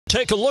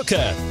Take a look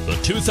at the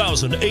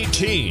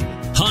 2018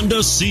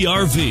 Honda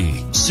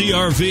CR-V.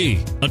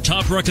 CR-V, a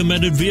top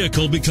recommended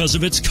vehicle because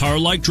of its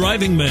car-like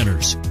driving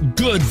manners,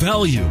 good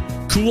value,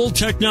 cool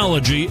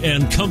technology,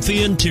 and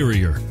comfy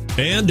interior.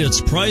 And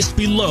it's priced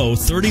below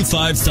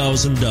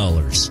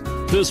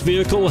 $35,000. This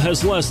vehicle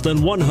has less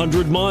than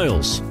 100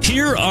 miles.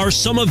 Here are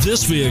some of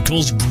this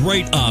vehicle's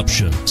great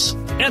options: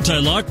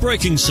 anti-lock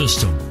braking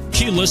system,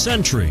 keyless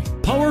entry,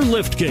 power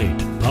liftgate,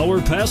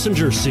 power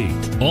passenger seat,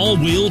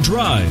 all-wheel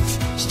drive,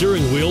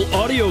 steering wheel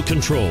audio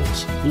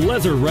controls,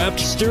 leather-wrapped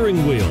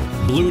steering wheel,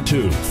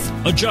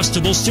 Bluetooth,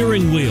 adjustable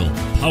steering wheel,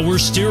 power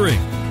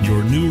steering.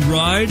 Your new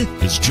ride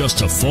is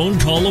just a phone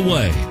call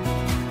away.